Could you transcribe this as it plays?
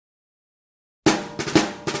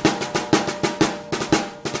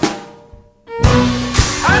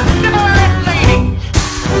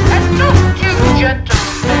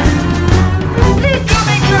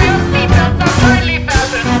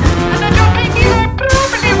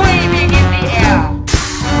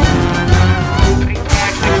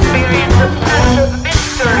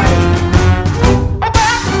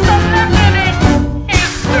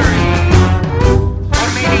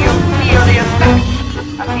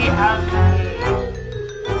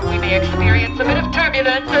We may experience a bit of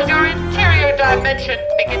turbulence as your interior dimension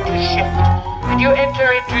begin to shift, and you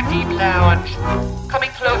enter into deep lounge,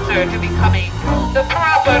 coming closer to becoming the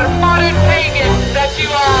proper modern pagan that you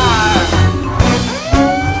are.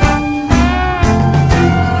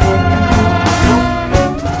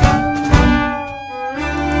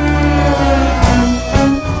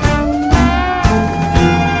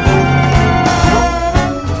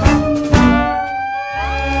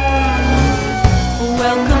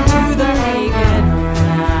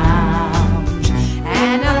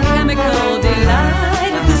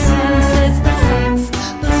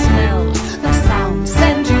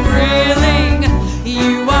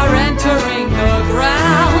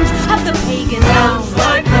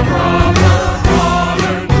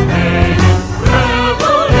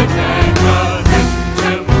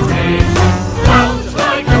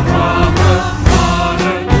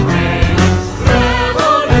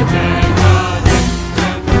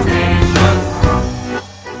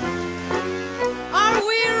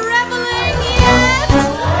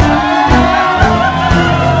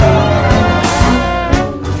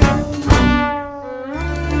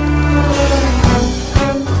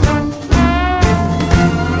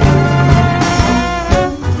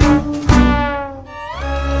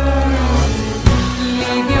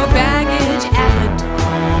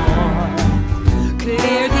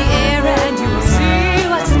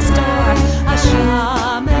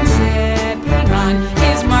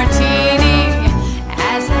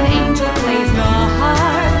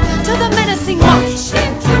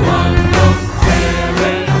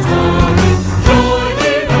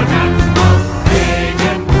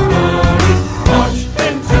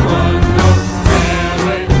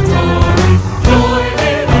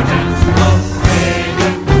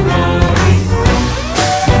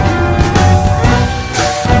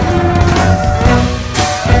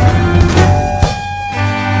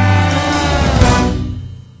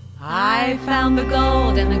 I found the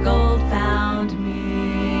gold and the gold found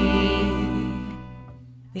me.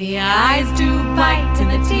 The eyes do bite and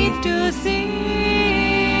the teeth do see.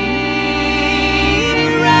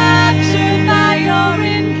 Raptured by your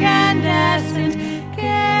incandescent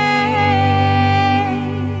gaze,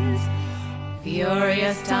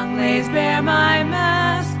 furious tongue lays bare my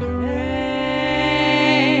masquerade.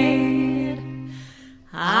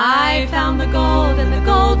 I found the gold and the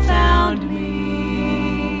gold found me.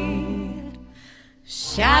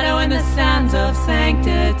 Shadow in the sands of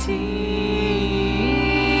sanctity.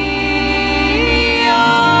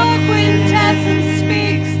 Your quintessence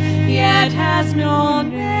speaks, yet has no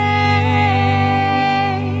name.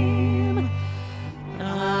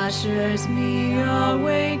 Ushers me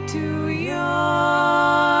away to your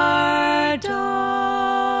domain.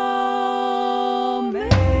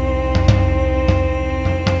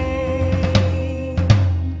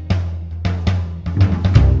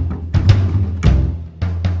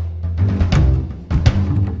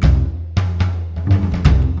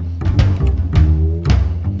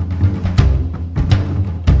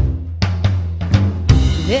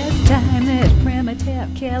 This time this primitive,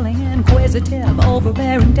 killing, inquisitive,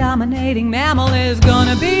 overbearing, dominating mammal is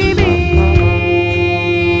gonna be me.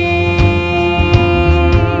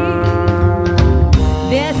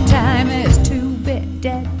 This time is 2-bit,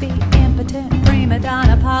 deadbeat, impotent, prima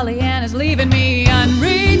donna, Pollyanna's leaving me.